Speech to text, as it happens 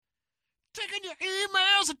Taking your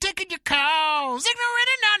emails and taking your calls. Ignorant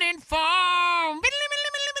and uninformed.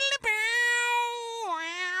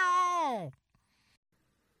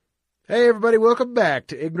 Hey, everybody, welcome back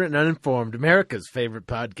to Ignorant and Uninformed, America's favorite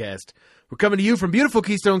podcast. We're coming to you from beautiful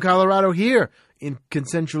Keystone, Colorado, here in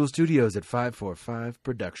Consensual Studios at 545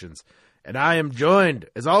 Productions. And I am joined,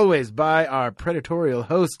 as always, by our predatorial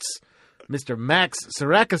hosts, Mr. Max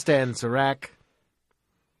Sarakistan Sarak.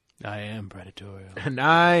 I am predatorial. And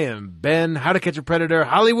I am Ben, How to Catch a Predator,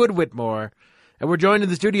 Hollywood Whitmore. And we're joined in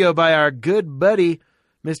the studio by our good buddy,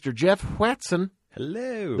 Mr. Jeff Whatson.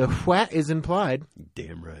 Hello. The what is implied.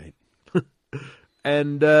 Damn right.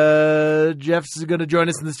 And Jeff's going to join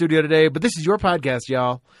us in the studio today. But this is your podcast,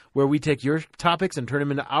 y'all, where we take your topics and turn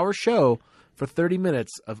them into our show for 30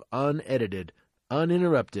 minutes of unedited,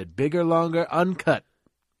 uninterrupted, bigger, longer, uncut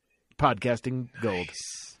podcasting gold.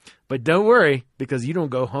 But don't worry, because you don't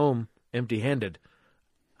go home empty-handed.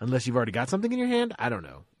 Unless you've already got something in your hand, I don't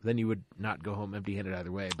know. Then you would not go home empty-handed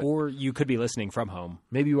either way. But Or you could be listening from home.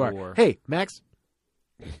 maybe you are. Or- Hey, Max,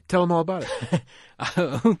 tell them all about it.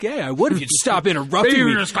 Okay, I would if you'd stop interrupting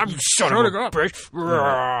me. Shut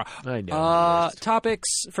up. I know. Topics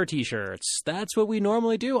for T-shirts. That's what we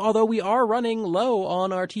normally do, although we are running low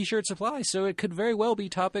on our T-shirt supply, so it could very well be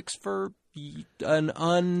topics for an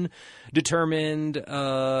undetermined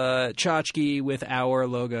tchotchke with our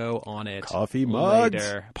logo on it. Coffee mugs.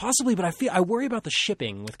 Later. Possibly, but I worry about the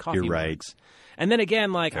shipping with coffee You're right. mugs. And then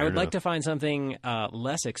again, I Fair would like enough. to find something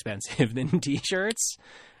less expensive than T-shirts.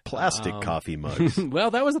 Plastic coffee mugs. Well,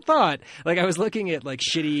 that was a thought. I was looking at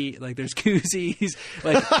shitty, there's koozies,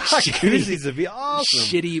 Koozies would be awesome.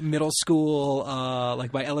 shitty middle school,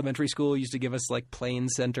 my elementary school used to give us plain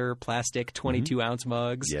center plastic 22-ounce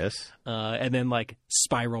mugs. Yes. And then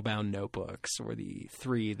spiral bound notebooks were the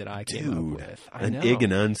three that I came up with. I An know. Ig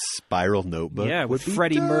and Un spiral notebook. Yeah, with would be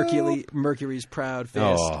Freddie dope. Mercury's proud fist.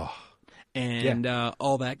 Oh, And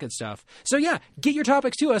all that good stuff. So yeah, get your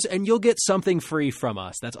topics to us and you'll get something free from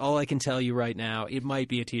us. That's all I can tell you right now. It might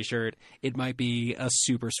be a T-shirt. It might be a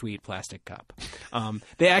super sweet plastic cup. I found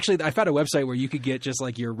a website where you could get just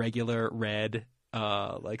your regular red,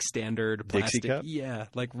 standard Dixie plastic. cup? Yeah,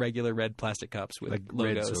 regular red plastic cups with Red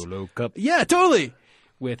logos. Solo Cup. Yeah, totally.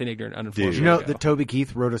 With an ignorant, uninformed. Dude. You know logo. that Toby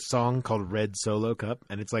Keith wrote a song called Red Solo Cup,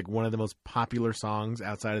 and it's one of the most popular songs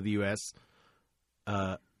outside of the U.S.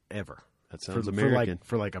 Ever. that sounds for American.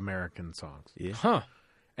 For American songs. Yeah. Huh.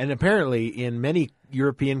 And apparently, in many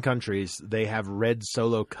European countries, they have Red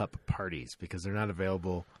Solo Cup parties because they're not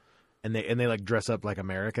available, and they dress up like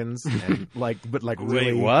Americans, and but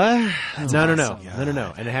really. Wait, what?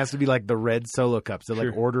 No. And it has to be the Red Solo Cups. They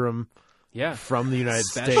order them Yeah. from the United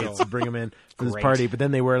Special. States, bring them in for this Great. party. But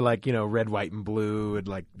then they wear red, white, and blue, and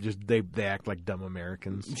they act like dumb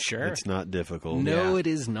Americans. Sure. It's not difficult. No, it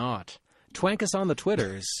is not. Twank us on the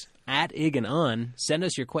Twitters at Ig and Un. Send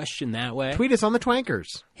us your question that way. Tweet us on the Twankers.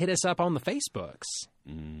 Hit us up on the Facebooks.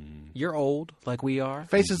 You're old, like we are.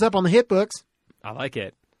 Face us up on the hit books. I like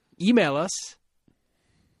it. Email us.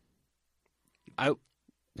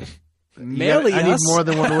 Mail I need us. more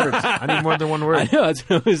than one word. I need more than one I word. know, that's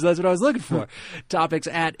what I was looking for. Topics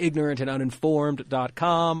at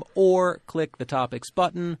ignorantanduninformed.com or click the topics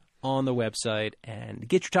button on the website and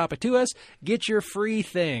get your topic to us. Get your free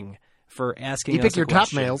thing for asking You us pick a your top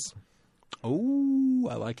question. mails. Oh,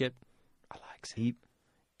 I like it. I like it.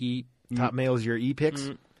 Eat. Top mails, your e-picks.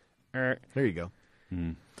 There you go.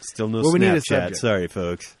 Still no Well, we need a Snapchat. subject. Sorry,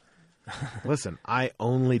 folks. Listen, I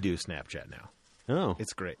only do Snapchat now. Oh,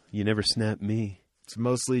 It's great. you never snap me. It's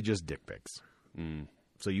mostly just dick pics.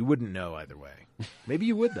 So you wouldn't know either way. Maybe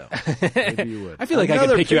you would, though. Maybe you would. I feel like I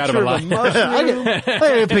could pick you out of a line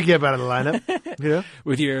I can pick you up out of the lineup. You know?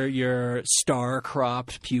 with your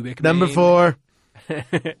star-cropped pubic Number mane. 4.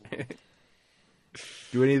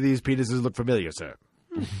 Do any of these penises look familiar, sir?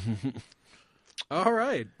 All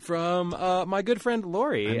right. From my good friend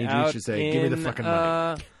Lori. I need you out to say, "Give me the in, fucking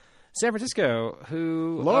money." San Francisco,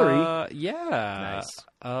 who... Lori? Yeah. Nice.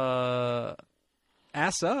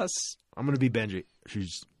 Asked us... I'm going to be Benji. She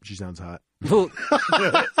sounds hot. Well,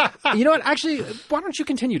 you know what? Actually, why don't you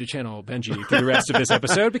continue to channel Benji through the rest of this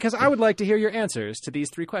episode? Because I would like to hear your answers to these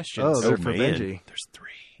 3 questions. Oh, they're Oh, for man. Benji. There's 3.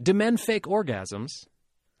 Do men fake orgasms?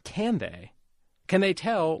 Can they? Can they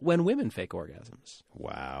tell when women fake orgasms?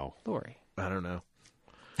 Wow. Lori. I don't know.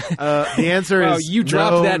 The answer Oh, is you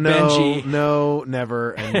dropped no, that, no, Benji. No,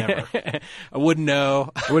 never, and never. I wouldn't know.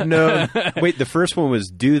 Would know. Wait, the first one was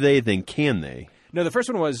do they, then can they? No, the first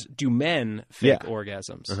one was, do men fake Yeah.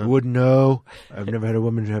 orgasms? Would know. I've never had a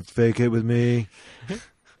woman have fake it with me.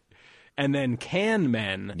 And then, can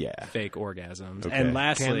men Yeah. fake orgasms? Okay. And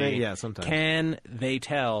lastly, Can they? Yeah, sometimes. can they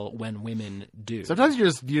tell when women do? Sometimes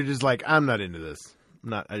you're just like, I'm not into this.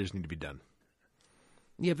 I just need to be done.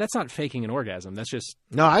 Yeah, but that's not faking an orgasm. That's just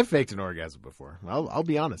No, I've faked an orgasm before. I'll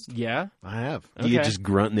be honest. yeah. I have. You Okay. just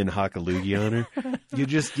grunting and hock a loogie on her.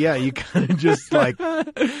 You kind of just like,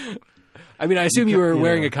 I mean, I assume you were you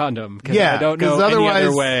wearing know. a condom. 'Cause Yeah, I don't know 'cause any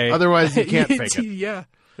other way. otherwise you can't fake it. Yeah,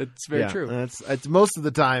 that's very true. It's most of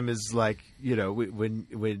the time is like,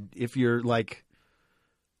 when if you're like,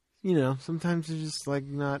 sometimes you're just like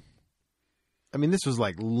not. I mean, this was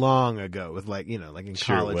like long ago with like, like in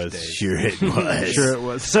Sure it college was. days. Sure it was. Sure it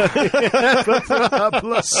was.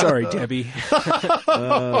 Sorry, Debbie.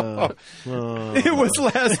 It was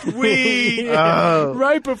last week.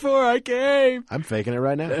 Right before I came. I'm faking it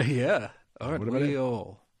right now. Yeah. Aren't What about we it?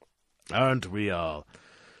 all? Aren't we all?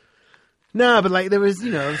 No, but like there was,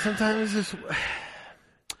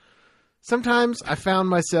 sometimes I found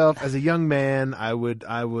myself as a young man, I would,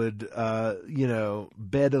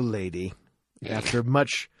 bed a lady after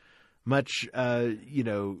much,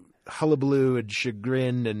 hullabaloo and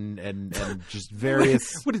chagrin and just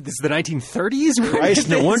various. What is this? The 1930s? Christ,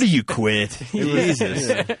 no wonder you quit. Jesus.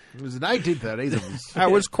 It was the 1930s. It was, I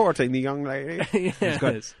was courting the young lady.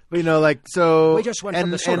 Yes. but so We just went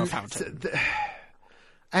from the soda fountain.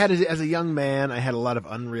 I had, as a young man, I had a lot of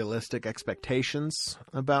unrealistic expectations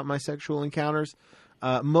about my sexual encounters,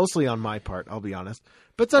 mostly on my part, I'll be honest.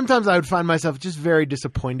 But sometimes I would find myself just very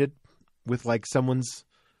disappointed with like someone's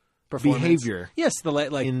Performance. behavior Yes, the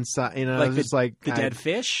like inside. like just the, like the dead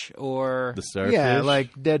fish or The starfish. yeah,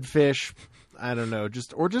 like dead fish. I don't know,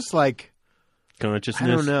 just like consciousness.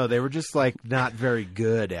 I don't know. They were just like not very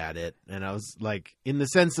good at it, and I was like, in the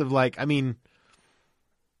sense of like, I mean,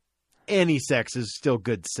 any sex is still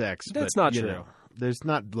good sex. That's but, not you true. know, there's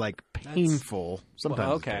not like painful. Sometimes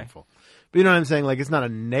Well, it's okay. painful. But you know what I'm saying? Like, it's not a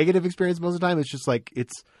negative experience most of the time. It's just like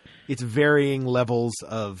it's varying levels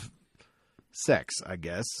of sex, I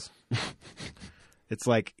guess. It's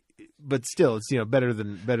like, but still, it's better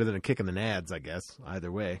than a kick in the nads, I guess. Either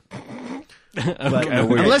way. But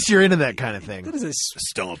unless you're into that kind of thing. what is this?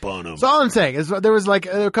 Stomp on him. So all I'm saying is there was like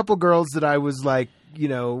a couple girls that I was like,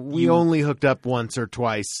 we only hooked up once or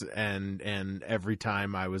twice, and every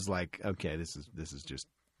time I was like, okay, this is just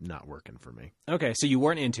not working for me. Okay, so you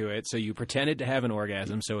weren't into it, so you pretended to have an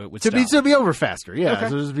orgasm, so it would To stop. be over faster, yeah. Okay.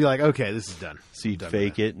 So just be like, okay, this is done. So you'd Done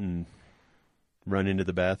fake with it and run into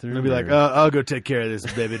the bathroom? I'll be like, or- I'll go take care of this,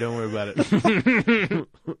 baby. Don't worry about it.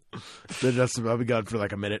 Then I'll be gone for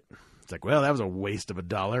like a minute. It's like, well, that was a waste of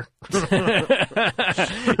 $1.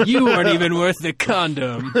 You weren't even worth the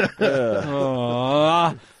condom.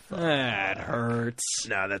 Aw, that hurts.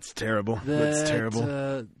 No, that's terrible. That's terrible.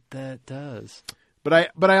 That does. But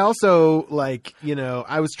I also like,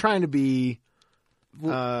 I was trying to be,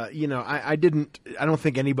 I don't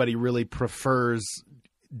think anybody really prefers,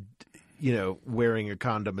 wearing a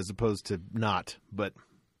condom as opposed to not, but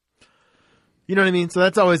you know what I mean? So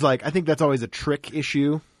that's always like, I think that's always a trick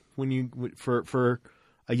issue for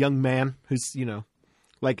a young man who's,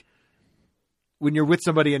 like when you're with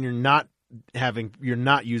somebody and you're not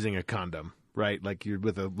using a condom. Right, like you're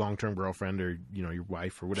with a long-term girlfriend or your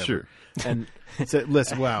wife or whatever. Sure. And so,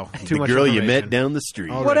 listen, wow, too the much. girl you information. met down the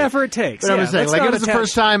street. Already. Whatever it takes. But I'm just saying, let's like, not if it's the attach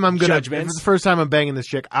first time if judgments. it's the first time I'm banging this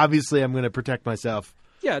chick, obviously I'm going to protect myself.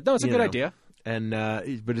 Yeah, no, it's a you good know. idea. And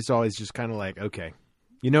but it's always just kind of like, okay,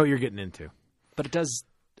 you know what you're getting into. But it does.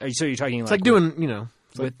 So you're talking It's like doing,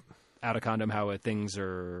 it's like, without a condom, how things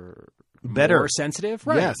are Better. more sensitive,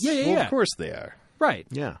 right? Yes. Yeah, Well, of course they are. right.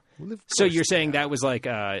 yeah. So you're saying that was like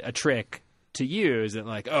a trick to use that,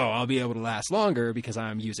 like, oh, I'll be able to last longer because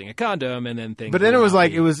I'm using a condom, and then things. But then it will was not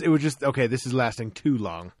like be- it was just okay. This is lasting too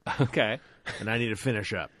long, okay. and I need to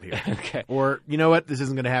finish up here. Okay. Or you know what? This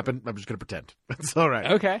isn't going to happen. I'm just going to pretend. It's all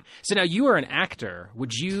right. Okay. So now you are an actor.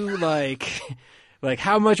 Would you like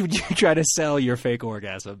how much would you try to sell your fake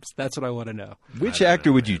orgasms? That's what I want to know. Which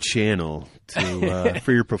actor would you channel to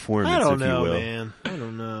for your performance, I don't if know, you will? man. I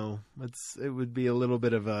don't know. It would be a little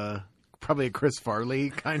bit of probably a Chris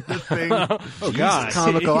Farley kind of thing. Oh God.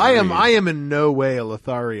 Comical. I am in no way a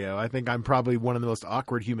Lothario. I think I'm probably one of the most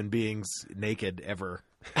awkward human beings naked ever.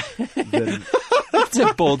 That's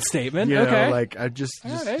a bold statement. Okay. Like I just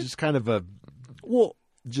right. just kind of well,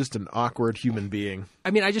 just an awkward human being.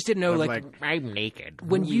 I mean, I just didn't know, I'm like I'm naked.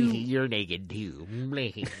 When you- You're naked too.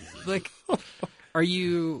 like, are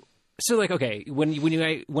you So, like, okay,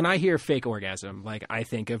 when I hear fake orgasm, like, I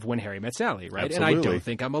think of When Harry Met Sally, right? And I Absolutely. don't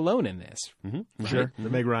think I'm alone in this. Sure. The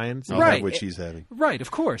Meg Ryan. I'll Right. have what she's having. Right,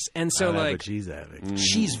 of course. And so, I'll have like, what she's having.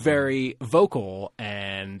 she's very vocal,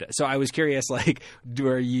 and so I was curious, like,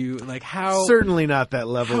 are you, like, how... Certainly not that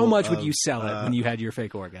level. How much would of, you sell it when you had your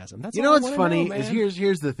fake orgasm? That's You know all I what's wanna funny know, is man.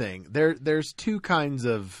 here's the thing. There's two kinds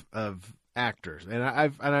of actors, and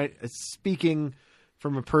I speaking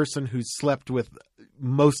from a person who's slept with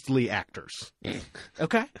mostly actors,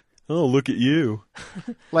 Okay. Oh, look at you.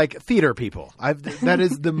 like theater people. That is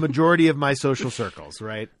the majority of my social circles,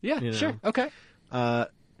 right? Yeah, You know? sure. Okay.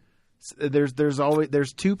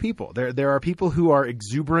 There's two people. There are people who are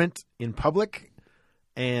exuberant in public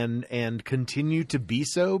and continue to be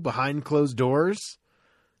so behind closed doors,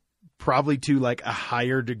 probably to like a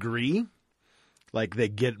higher degree. Like they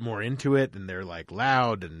get more into it and they're like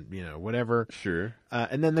loud and whatever. Sure.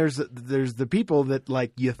 And then there's the people that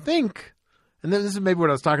like you think, and then this is maybe what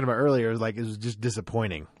I was talking about earlier. Like it was just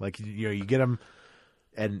disappointing. Like you get them,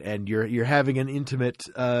 and you're having an intimate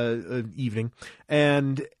evening,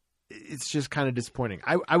 and it's just kind of disappointing.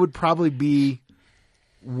 I would probably be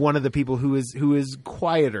one of the people who is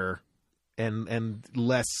quieter and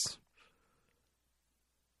less.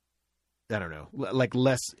 I don't know, like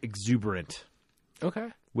less exuberant. Okay.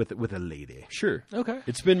 With a lady. Sure. Okay.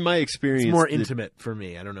 It's been my experience. It's more that intimate for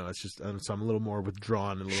me. I don't know. It's just so I'm a little more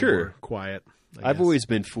withdrawn and a little Sure. more quiet. I I've guess. always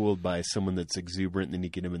been fooled by someone that's exuberant, and then you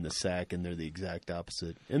get them in the sack, and they're the exact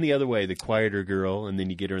opposite. And the other way, the quieter girl, and then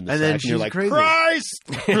you get her in the And sack, then and you're she's like, crazy. Christ!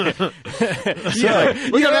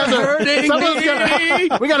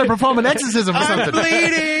 we gotta perform an exorcism or something.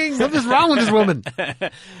 bleeding! Something's wrong with this woman.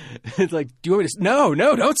 It's like, do you want me to... No,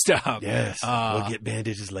 don't stop. Yes, we'll get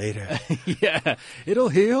bandages later. Yeah, it'll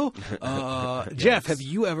heal. Jeff, have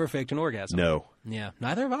you ever faked an orgasm? No. Yeah,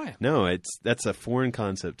 neither have I. No, that's a foreign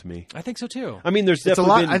concept to me. I think so too. I mean, there's It's a definitely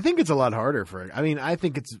lot. been... I think it's a lot harder for. I mean, I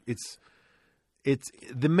think it's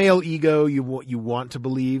the male ego. You want to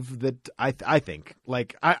believe that. I think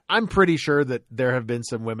like I'm pretty sure that there have been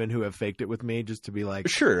some women who have faked it with me just to be like,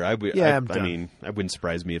 Sure, I would. Yeah, I I'm done. mean, I wouldn't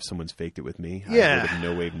surprise me if someone's faked it with me. Yeah. I would have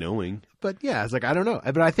no way of knowing. But yeah, it's like I don't know.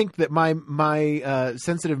 But I think that my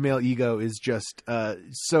sensitive male ego is just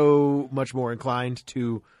so much more inclined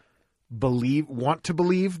to want to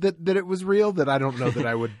believe that it was real that I don't know that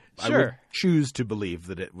I would I would Sure. choose to believe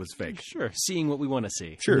that it was fake. Sure, seeing what we want to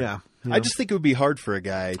see. Sure. Yeah. I just think it would be hard for a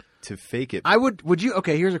guy to fake it. Would you?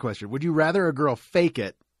 Okay, here's a question. Would you rather a girl fake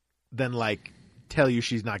it than like tell you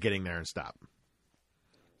she's not getting there and stop?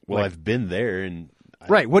 Well, I've been there, and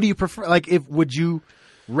Right. What do you prefer? Like, would you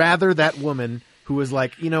rather that woman who was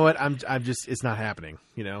like, you know what, I'm just, it's not happening.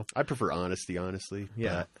 I prefer honesty, honestly.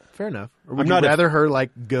 Yeah. but- Fair enough. Or would I'm you not a- rather her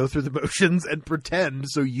like go through the motions and pretend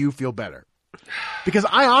so you feel better? Because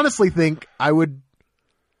I honestly think I would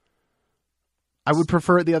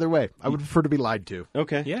prefer it the other way. I would prefer to be lied to.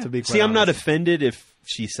 Okay. Yeah. To be See, quite I'm not honest. offended if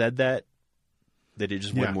she said that it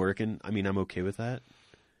just wasn't Yeah. working. I mean, I'm okay with that.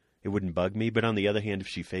 It wouldn't bug me. But on the other hand, if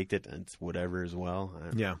she faked it, it's whatever as well.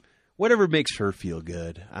 Yeah. Whatever makes her feel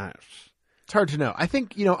good. It's hard to know. I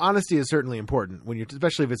think, honesty is certainly important when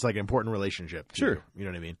especially if it's like an important relationship. to Sure. you. You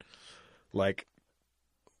know what I mean? Like,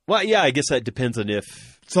 Well, yeah, I guess that depends on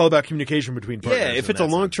if... it's all about communication between partners. Yeah, if in it's a that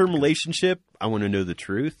long-term sense. relationship, I want to know the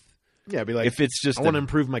truth. Yeah, be like, If it's just I want to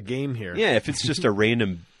improve my game here. Yeah, if it's just a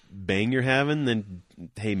random bang you're having, then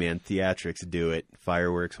hey man, theatrics, do it.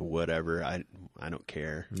 Fireworks, whatever. I don't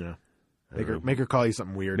care. Yeah. Make her call you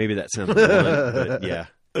something weird. Maybe that sounds blunt, but yeah.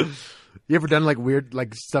 You ever done like weird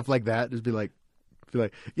like stuff like that? Just be like,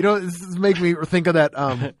 this is making me think of that.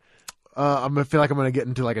 I'm gonna feel like I'm gonna get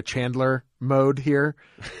into like a Chandler mode here.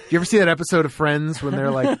 Do you ever see that episode of Friends when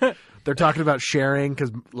they're like they're talking about sharing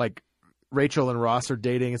because like Rachel and Ross are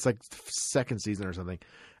dating? It's like second season or something,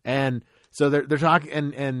 and so they're talking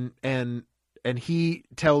and he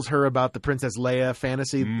tells her about the Princess Leia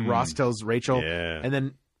fantasy. Ross tells Rachel, Yeah. and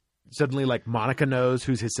then suddenly like Monica knows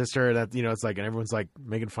who's his sister, and that, it's like, and everyone's like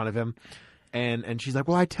making fun of him, and she's like,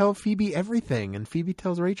 well, I tell Phoebe everything, and Phoebe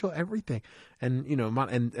tells Rachel everything, and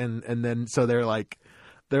and then so they're like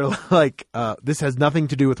this has nothing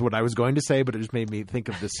to do with what I was going to say, but it just made me think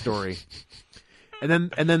of this story. And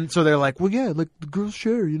then so they're like, well, yeah, like the girls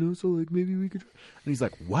share, so like maybe we could. And he's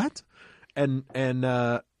like, what? And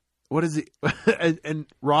what is it? and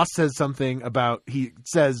Ross says something about, he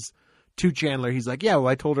says to Chandler, he's like, yeah, well,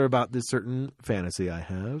 I told her about this certain fantasy I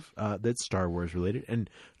have that's Star Wars related. And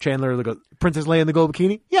Chandler goes, Princess Leia in the gold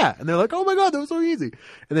bikini? Yeah. And they're like, oh my God, that was so easy.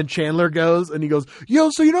 And then Chandler goes and he goes, yo,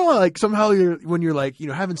 so like somehow when you're like,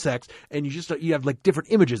 having sex and you have like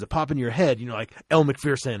different images that pop in your head, like Elle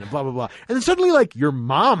McPherson and blah, blah, blah. And then suddenly like your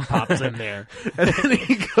mom pops in there. And then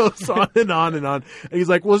he goes on and on and on. And he's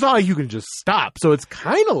like, well, it's not like you can just stop. So it's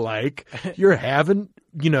kind of like you're having,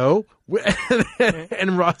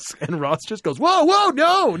 and Ross just goes, whoa,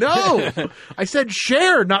 no. I said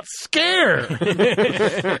share, not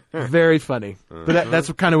scare. Very funny. But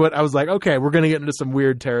that's kind of what I was like, okay, we're going to get into some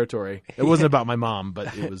weird territory. It wasn't about my mom,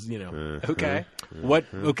 but it was, Okay. What?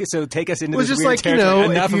 Okay, so take us into it was this just weird like,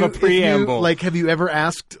 territory. Enough of a preamble. Have you ever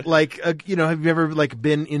asked, like, have you ever, like,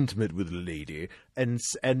 been intimate with a lady and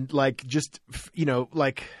like, just,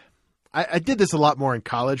 like, I did this a lot more in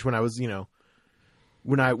college when I was,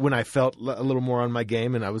 when I felt a little more on my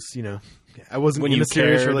game and I was, I wasn't when in you a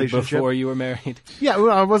serious cared relationship. before you were married? Yeah,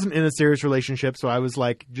 well, I wasn't in a serious relationship, so I was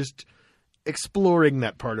like just exploring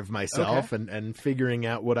that part of myself and figuring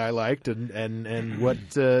out what I liked and what,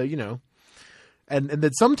 And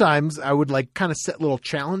then sometimes I would like kind of set little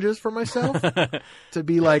challenges for myself to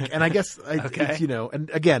be like, and I guess, it's, and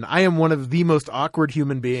again, I am one of the most awkward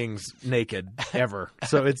human beings naked ever.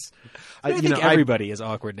 So it's, I think everybody is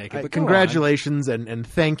awkward naked. But congratulations and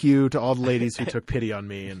thank you to all the ladies who took pity on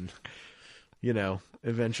me and,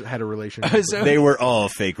 eventually had a relationship. They were all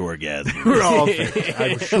fake orgasms. We're all fake.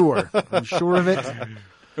 I'm sure of it.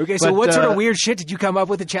 Okay, so what sort of weird shit did you come up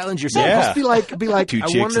with to challenge yourself? Yeah. Just be like. Two I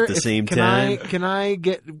chicks wonder at the if, same can time. Can I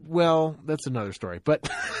get? Well, that's another story. But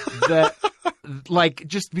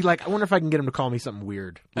just be like, I wonder if I can get him to call me something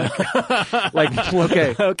weird.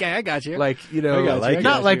 Okay, Okay, I got you. like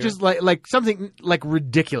got you. just like something like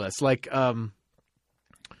ridiculous, like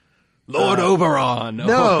Lord Oberon.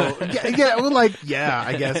 No, yeah, well, like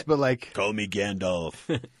I guess, but like Call me Gandalf.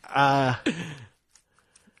 I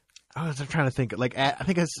was trying to think. Like, I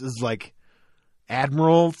think this is like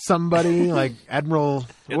Admiral somebody, like Admiral.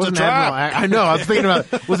 It wasn't Admiral. I know. I was thinking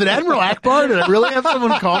about. Was it Admiral Akbar? Did I really have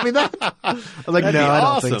someone call me that? I was like, That'd no, be I don't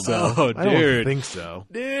awesome. think so. Oh, I don't dude. think so.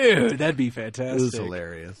 Dude, that'd be fantastic. It was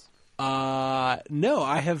hilarious. No,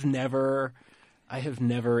 I have never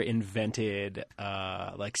invented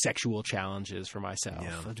like sexual challenges for myself.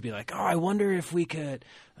 Yeah. To be like, oh, I wonder if we could,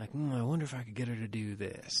 like, I wonder if I could get her to do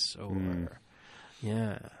this, or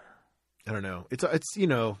yeah. I don't know. It's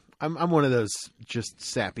I'm one of those just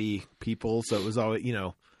sappy people, so it was always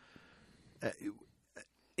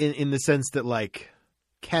in the sense that like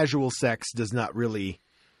casual sex does not really.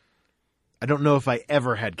 I don't know if I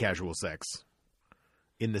ever had casual sex,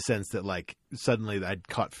 in the sense that like suddenly I'd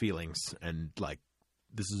caught feelings and like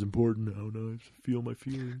this is important now. Now I feel my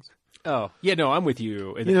feelings. Oh yeah, no, I'm with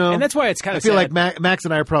you, And that's why it's kind I of. feel sad. like Max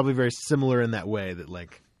and I are probably very similar in that way. That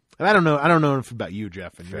like. I don't know if about you,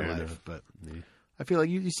 Jeff, in your life, but I feel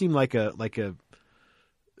like you seem like a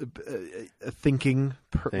thinking.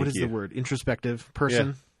 What is the word? Introspective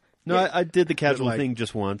person. Yeah. No, I did the casual like- thing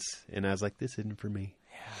just once, and I was like, "This isn't for me."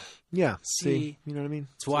 Yeah. See, you know what I mean?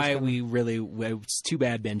 That's why it's too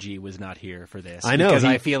bad Benji was not here for this. I know, because he-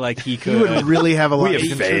 I feel like he You could. would really have a lot. We of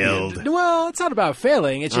have failed. contributed. Well, it's not about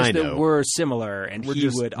failing. It's just I that know. we're similar, and We're he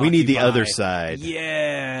just- would. We need the occupy- other side.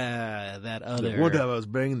 Yeah, that other. One time I was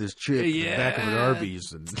banging this chick in the back of an Yeah.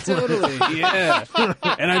 Arby's, and Totally, yeah.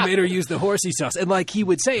 And I made her use the horsey sauce, and like he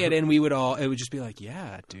would say it, and we would all. It would just be like,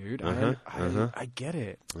 "Yeah, dude, I get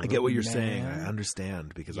it. I get what you're Man. saying. I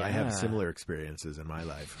understand because I have Yeah. similar experiences in my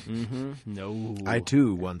life. Mm-hmm. No, I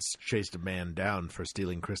too once chased a man down for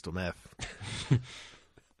stealing crystal meth.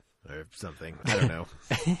 Or something. I don't know.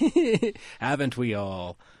 Haven't we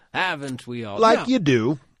all? Haven't we all? Like No. you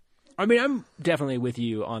do. I mean, I'm definitely with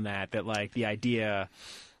you on that. That like the idea,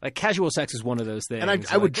 like casual sex is one of those things. And I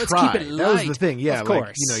like, would let's try. Keep it That was the light. thing. Yeah, of like,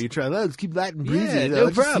 course. you try. Let's keep light and breezy. Yeah, no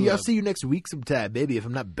I'll problem. see you next week sometime, maybe if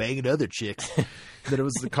I'm not banging other chicks. Then it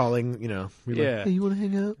was the calling. We're Yeah. like, hey, you want to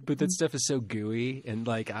hang out? But that stuff is so gooey and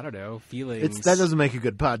like I don't know feelings. That doesn't make a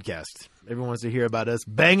good podcast. Everyone wants to hear about us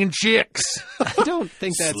banging chicks. I don't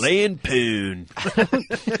think that's. Slaying poon.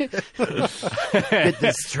 Hit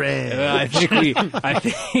this trend. I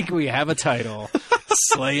think we have a title.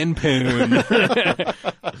 Slaying Poon. Tanking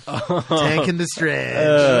the strand.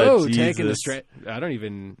 Oh, Jesus. taking the straight. I don't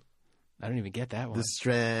even get that one. The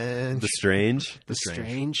strand. The strange. The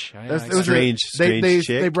strange. That's- I it was Strange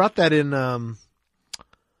chick. They brought that in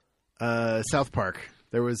South Park.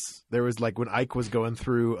 There was like when Ike was going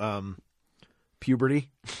through puberty,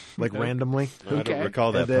 like randomly. I Okay. don't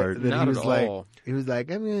recall that part. Then Not he was at like, all. I'm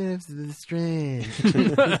gonna have to the strange.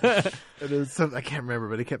 And it was something I can't remember,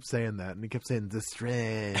 but he kept saying that, and he kept saying the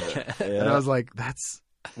strange, and I was like,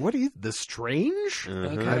 what is the strange?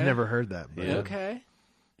 Okay. I've never heard that. But Yeah. Okay.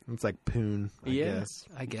 it's like poon, I guess.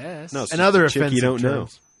 I guess. No, it's And just other a chick offensive you don't know.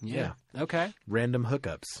 terms. Yeah. Okay. Random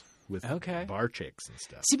hookups with Okay. bar chicks and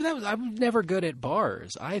stuff. See, but I was never good at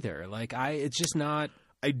bars either. Like it's just not.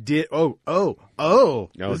 I did. Oh!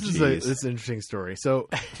 This is geez. an interesting story. So,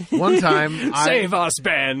 one time, Save us,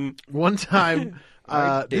 Ben. One time,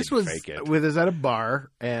 I did this was fake it. with us at a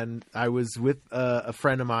bar, and I was with a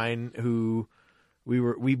friend of mine who we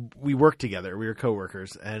worked together. We were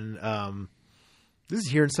coworkers, and this is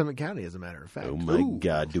here in Summit County, as a matter of fact. Oh my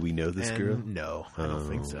God, do we know this And girl? No, I don't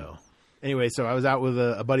think so. Anyway, so I was out with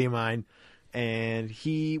a buddy of mine, and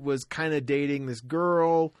he was kind of dating this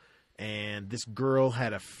girl. And this girl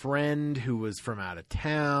had a friend who was from out of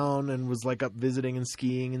town and was like up visiting and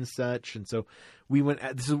skiing and such. And so we went.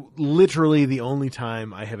 This is literally the only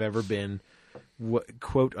time I have ever been,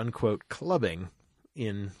 quote unquote, clubbing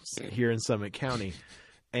here in Summit County.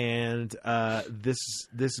 And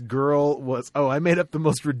this girl was. Oh, I made up the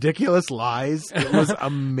most ridiculous lies. It was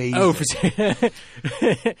amazing.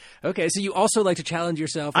 Okay. So you also like to challenge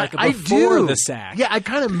yourself, like I before do. the sack. Yeah, I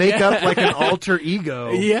kind of make up like an alter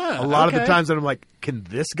ego. Yeah, a lot of the okay. times that I'm like, can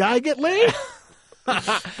this guy get laid?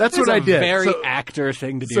 That's what a I did. Very So- actor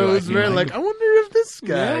thing to do. So I it's feel very like, I wonder if this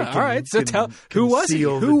guy. Yeah, can- all right. So can- tell can who was he?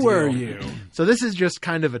 seal the Who were deal. you? So this is just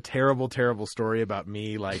kind of a terrible, terrible story about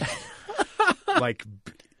me, like,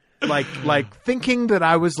 like thinking that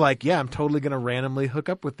I was like, yeah, I'm totally gonna randomly hook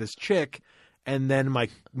up with this chick, and then my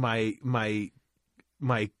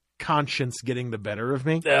conscience getting the better of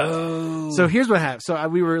me. Oh. So here's what happened. So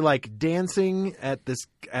we were like dancing at this.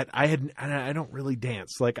 I don't really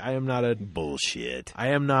dance. Like I am not a. Bullshit. I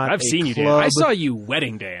am not. I've a seen you dance. club- I saw you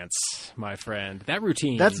wedding dance, my friend. That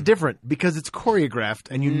routine. That's different because it's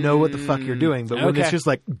choreographed and you know what the fuck you're doing. But when Okay. it's just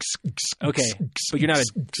like, okay. But you're not a.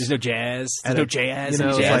 There's no jazz. There's no jazz. you know,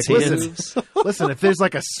 and it's jazz like, hands. listen, if there's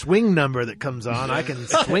like a swing number that comes on, I can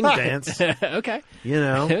swing dance. Okay. You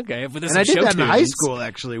know. Okay. But there's And I some did show that in high tunes. school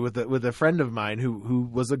actually with a friend of mine who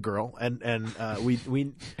was a girl, and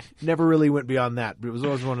we never really went beyond that. But it was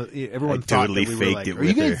always one of everyone I thought totally that we faked were like, it "Are you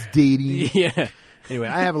with guys her." dating?" Yeah. Anyway,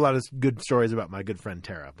 I have a lot of good stories about my good friend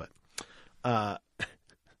Tara, but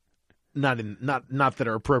not that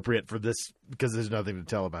are appropriate for this because there's nothing to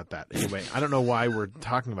tell about that. Anyway, I don't know why we're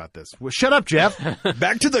talking about this. Well, shut up, Jeff.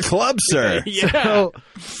 Back to the club, sir. Yeah.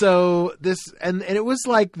 So this and it was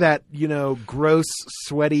like that, you know, gross,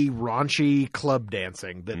 sweaty, raunchy club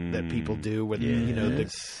dancing that people do when you know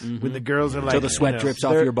when the girls are like Till the sweat you know, drips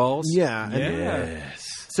off they're- your balls? Yeah, and- Yes.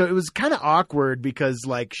 So it was kind of awkward because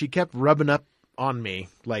like she kept rubbing up on me,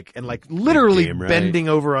 like literally Damn right. bending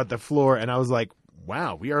over at the floor, and I was like,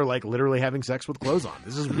 wow, we are like literally having sex with clothes on.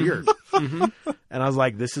 This is weird. And I was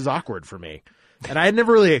like, this is awkward for me. And I had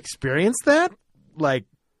never really experienced that, like,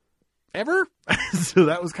 ever. So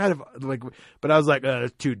that was kind of like, but I was like,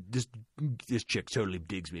 dude, this chick totally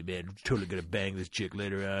digs me, man. Totally gonna bang this chick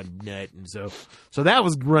later on tonight. And so that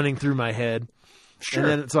was running through my head. Sure.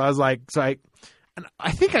 And then, so I was like, and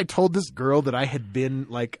I think I told this girl that I had been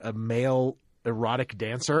like a male erotic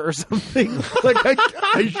dancer or something. Like I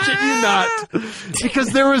shit you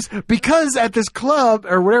not, because at this club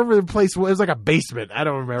or whatever the place was, it was like a basement. I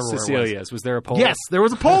don't remember where it was. Cecilia's. Was there a pole? Yes, there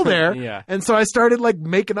was a pole there. Yeah. And so I started like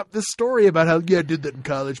making up this story about how I did that in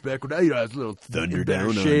college back when I was a little Thunder in better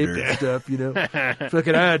Down shape Under. and stuff, you know.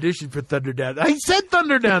 Fucking I auditioned for Thunder Down. I said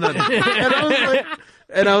Thunder Down Under.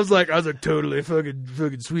 And I was like, totally fucking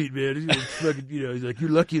sweet, man. He's like, fucking, you know, he's like, you're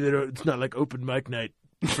lucky that it's not like open mic night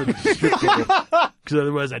for the strip club, because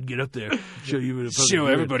otherwise I'd get up there, show you what a fucking Show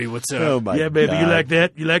good. everybody what's up. Oh my Yeah, baby, God. you like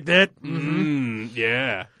that? You like that? Mm-hmm.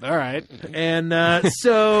 Yeah. All right. And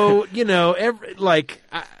so you know,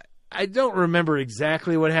 I don't remember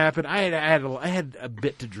exactly what happened. I had a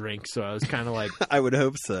bit to drink, so I was kind of like, I would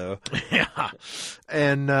hope so. yeah.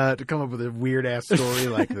 And to come up with a weird ass story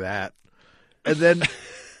like that, and then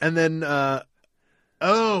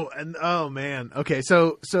oh man, okay,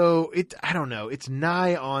 so I don't know. It's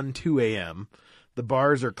nigh on 2 a.m. The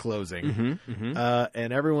bars are closing,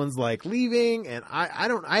 and everyone's like leaving, and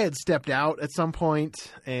I had stepped out at some point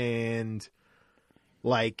and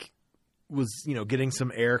like was, you know, getting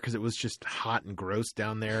some air because it was just hot and gross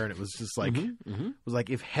down there, and it was just like it was like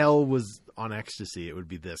if hell was on ecstasy, it would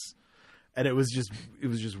be this, and it was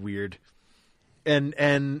just weird, and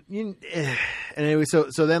anyway, so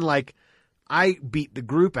then like I beat the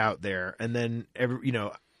group out there, and then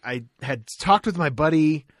I had talked with my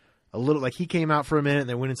buddy a little like he came out for a minute and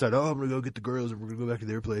then went inside. Oh, I'm gonna go get the girls and we're gonna go back to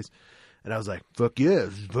their place. And I was like, fuck yeah,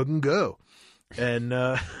 let's fucking go. And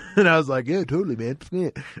and I was like, yeah, totally, man.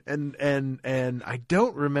 And I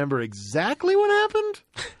don't remember exactly what happened.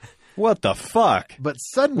 What the fuck? But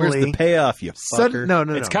suddenly, where's the payoff, you fucker? No,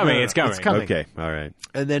 It's coming. no, It's coming. It's coming. Okay, all right.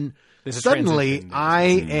 And then There's a suddenly, transition. I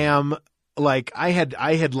am like, I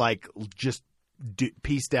had like just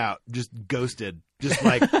pieced out, just ghosted, just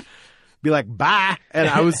like. Be like, bye. And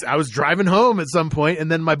I was driving home at some point,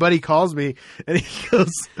 and then my buddy calls me, and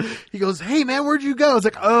he goes, hey man, where'd you go? I was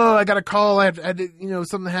like, oh, I got a call. I had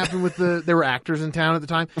something happened with there were actors in town at the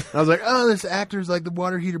time. And I was like, oh, this actor's like the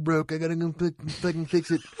water heater broke. I gotta go fucking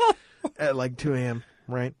fix it at like 2 a.m.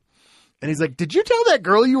 Right? And he's like, did you tell that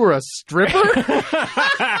girl you were a stripper?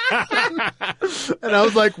 And I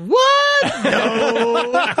was like, what?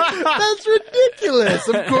 No, that's ridiculous.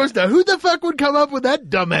 Of course not. Who the fuck would come up with that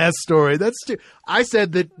dumbass story? I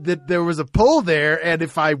said that there was a pole there, and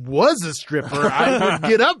if I was a stripper, I would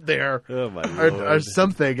get up there Oh my or lord.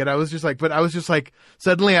 something. And I was just like,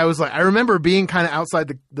 suddenly I was like, I remember being kind of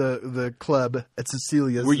outside the club at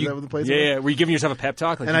Cecilia's. Were Is you? that what the place Yeah, was? Were you giving yourself a pep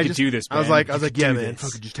talk? Like And you I could just do this. I was man. like, You could yeah, do man, this.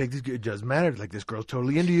 fucking just take this. It doesn't matter. Like this girl's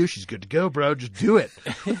totally into you. She's good to go, bro. Just do it.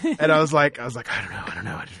 And I was like, I don't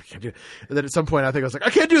know. I just can't do it. And then at some point, I think I was like, I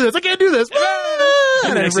can't do this.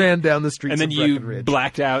 And I ran down the street. And then you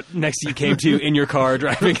blacked out. Next, you came to in your car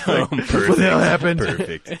driving home. What the hell happened?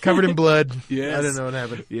 Perfect. Covered in blood. Yes. I don't know what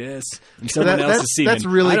happened. Yes, and So someone else's semen. that's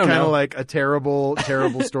really I don't kind of know. like a terrible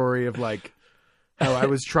story of like how I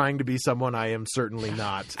was trying to be someone I am certainly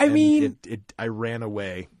not. I and mean- I ran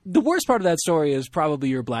away. The worst part of that story is probably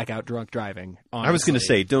your blackout drunk driving. Honestly. I was going to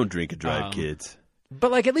say, don't drink and drive, kids.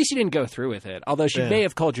 but like at least you didn't go through with it. Although she Yeah. may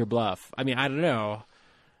have called your bluff. I mean, I don't know.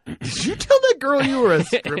 Did you tell that girl you were a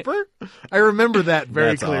stripper? I remember that very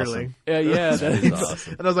That's clearly. awesome. Yeah, That is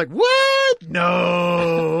awesome. And I was like, what?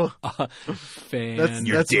 No. fan.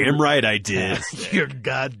 You're damn right I did. You're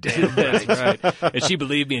goddamn right. That's right. And she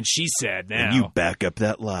believed me, and she said, "Now And you back up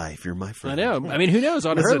that lie if you're my I friend. know. I mean, who knows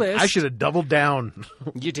on her Listen, list? I should have doubled down.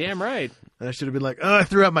 You're damn right. And I should have been like, oh, I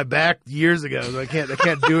threw out my back years ago. So I can't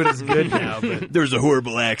do it as good now. But There was a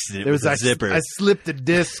horrible accident there was with a zipper. I slipped a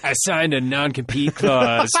disc. I signed a non-compete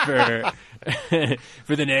clause for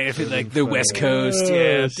the West Coast.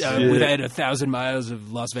 Yeah, shit. within 1,000 miles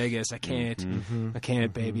of Las Vegas. I can't. I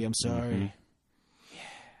can't, baby. I'm sorry.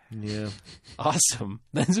 Yeah. Awesome.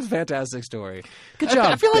 That's a fantastic story. Good I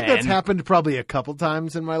job. feel like Ben. that's happened probably a couple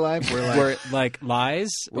times in my life where like, Where like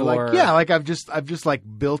lies where, or like yeah, like I've just like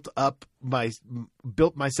built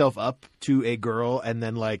myself up to a girl and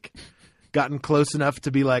then like gotten close enough to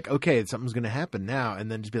be like, okay, something's going to happen now, and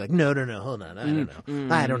then just be like, no, hold on,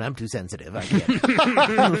 I don't know, I'm too sensitive, I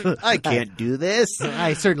can't, I can't do this.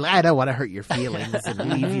 I don't want to hurt your feelings and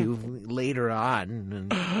leave you later on.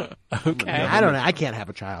 And, okay. I don't know, I can't have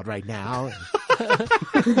a child right now.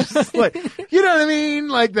 Just like, you know what I mean?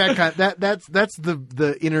 Like that kind. That's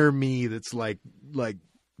the inner me that's like.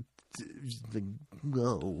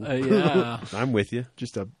 Whoa. Yeah. I'm with you.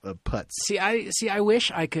 Just a putz. See, I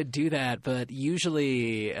wish I could do that, but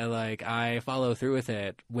usually, like, I follow through with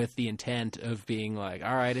it with the intent of being like,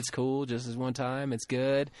 all right, it's cool, just this one time, it's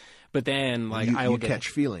good. But then, like, I will catch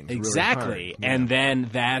feelings really exactly, hard. Yeah. and then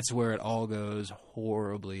that's where it all goes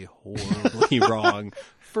horribly wrong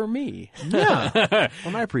for me. Yeah,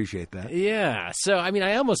 well, I appreciate that. Yeah. So, I mean,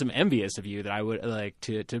 I almost am envious of you that I would like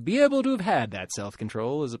to be able to have had that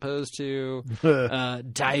self-control as opposed to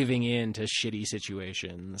diving into shitty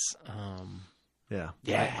situations. Yeah.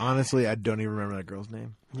 Yeah. Honestly, I don't even remember that girl's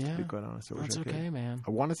name. Yeah. To be quite honest, I wish That's I could. okay, man.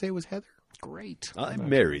 I want to say it was Heather, Great. I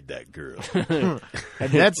married that girl. and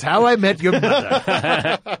that's how I met your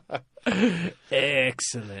mother.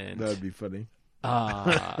 Excellent. That would be funny.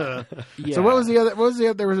 Yeah. So what was the other? What was the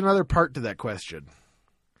other? There was another part to that question.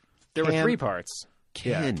 There were Can- 3 parts.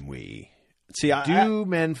 Can we? See, Do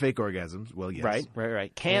men fake orgasms? Well, yes.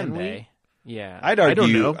 Right. Can Can we? they? Yeah. I'd I argue.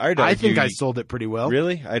 don't know. I'd I argue think I you- sold it pretty well.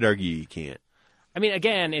 Really? I'd argue you can't. I mean,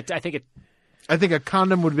 again, I think it. I think a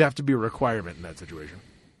condom would have to be a requirement in that situation.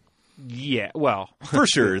 Yeah. Well. For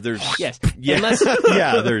sure. There's. Yes. Yeah. Unless.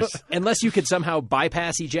 Yeah. There's. Unless you could somehow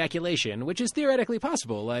bypass ejaculation, which is theoretically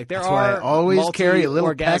possible. Like there That's are why I always carry a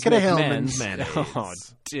little packet of multi-orgasmic Hellmann's men. mayonnaise. Oh,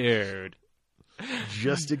 dude.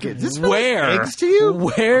 Just in case. Is this really Where? eggs to you?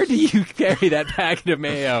 Where do you carry that packet of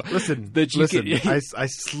mayo? Listen, that you listen. could- I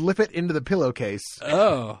slip it into the pillowcase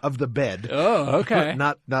Oh. of the bed. Oh, okay.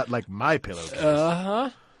 Not like my pillowcase. Uh-huh.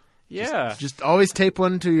 Yeah. Just always tape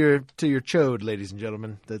one to your chode, ladies and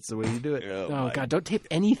gentlemen. That's the way you do it. Oh, God, don't tape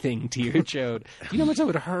anything to your chode. Do you know how much that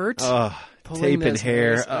would hurt? Pulling tape and those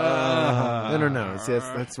hair. hairs. No. See,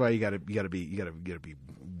 that's why you gotta be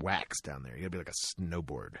waxed down there. You gotta be like a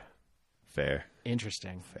snowboard. Fair.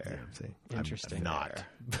 Interesting. You know what I'm saying? Interesting. I'm not.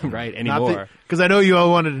 Right, anymore. Because I know you all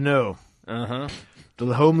wanted to know. Uh-huh.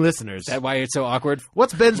 The home listeners. Is that why it's so awkward?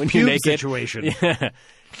 What's Ben's when you pube make it? situation? Yeah.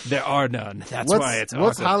 There are none. That's why it's awkward.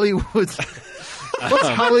 What's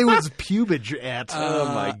Hollywood's pubage at? Oh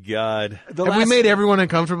my God! Have we made everyone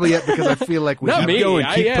uncomfortable yet? Because I feel like we Not haven't. me. Going,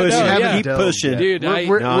 keep Yeah, pushing, no, haven't yeah. keep delved pushing, yet. Dude, We No,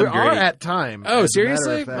 I'm are great. at time. Oh, as a matter of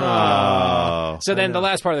seriously? fact. Oh, So then the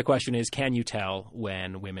last part of the question is, can you tell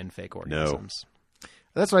when women fake orgasms?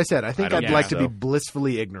 That's what I said. I think I I'd don't like think to so. be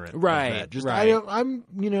blissfully ignorant. of Right, that. Just right. I'm.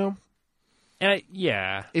 And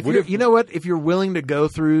yeah. If you're, you know what? If you're willing to go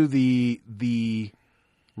through the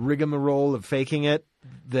rigmarole of faking it,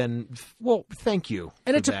 then thank you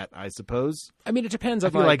And for it's a- that. I suppose. I mean, it depends I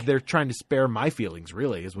on feel like they're trying to spare my feelings.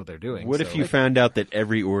 Really, is what they're doing. what So, if you found out that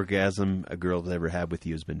every orgasm a girl's ever had with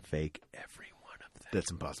you has been fake? Every one of them. That's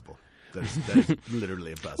impossible. That is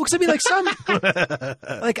literally impossible. Well, 'cause I mean, like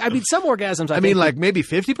some orgasms. I I mean, think like maybe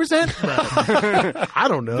 50%. I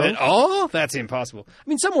don't know. that's impossible. I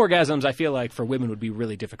mean, some orgasms I feel like for women would be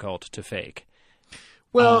really difficult to fake.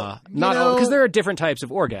 Well, Not all, because there are different types of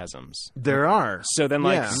orgasms. there are. So then,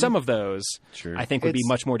 like Yeah. some of those, Sure. I think would be It's-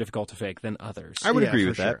 much more difficult to fake than others. I would Yeah, agree for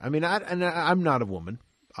with sure. that. I mean, I'm not a woman,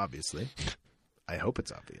 obviously. I hope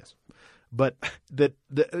it's obvious. But the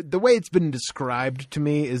way it's been described to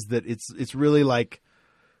me is that it's really like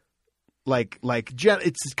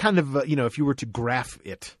it's kind of if you were to graph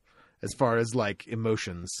it as far as like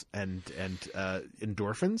emotions and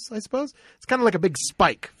endorphins, I suppose it's kind of like a big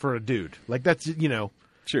spike for a dude. Like that's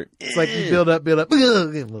Sure. it's like you build up,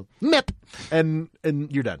 mep, and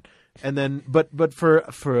you're done. And then, but for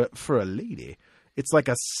a lady, it's like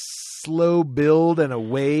a slow build and a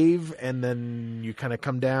wave, and then you kind of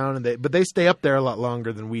come down, but they stay up there a lot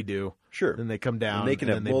longer than we do. Sure. Then they come down, And they can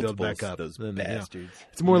and have then they build multiples, back up. those Then they, bastards.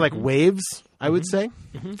 It's more like waves, I would say,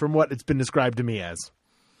 from what it's been described to me as.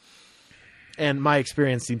 And my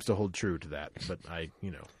experience seems to hold true to that. But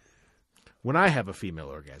when I have a female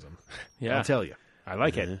orgasm, Yeah. I'll tell you. I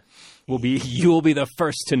like it. You'll be the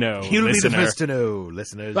first to know. You'll be the listener. first to know,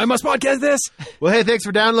 listeners. I must podcast this. Well, hey, thanks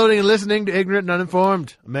for downloading and listening to Ignorant and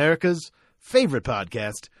Uninformed, America's favorite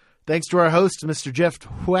podcast. Thanks to our host, Mr. Jeff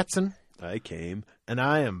Whetson, I came. and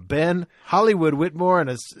I am Ben Hollywood Whitmore,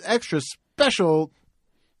 and an extra special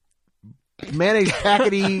mayonnaise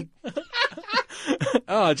packety.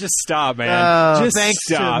 Oh, just stop, man. Just thanks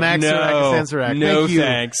to stop. Max no, Sarac. no Thank you.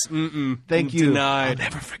 thanks. Mm-mm. Thank you. Denied. I'll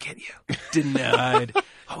never forget you. Denied.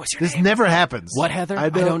 Oh, what's your This name? never happens. What, Heather? I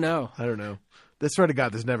don't know. I don't know. I swear to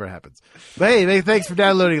God, this never happens. But hey, thanks for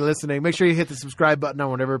downloading and listening. Make sure you hit the subscribe button on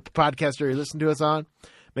whatever podcaster you listen to us on.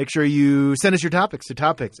 Make sure you send us your topics to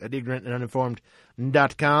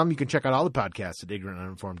topics@ignorantanduninformed.com. You can check out all the podcasts at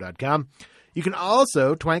ignorantanduninformed.com. You can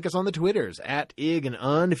also twank us on the Twitters at Ig and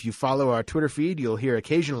Un. If you follow our Twitter feed, you'll hear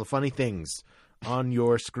occasional funny things on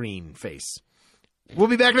your screen face. We'll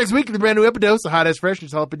be back next week with a brand new episode of Hot as Fresh.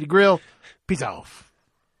 It's all up in your grill. Peace off.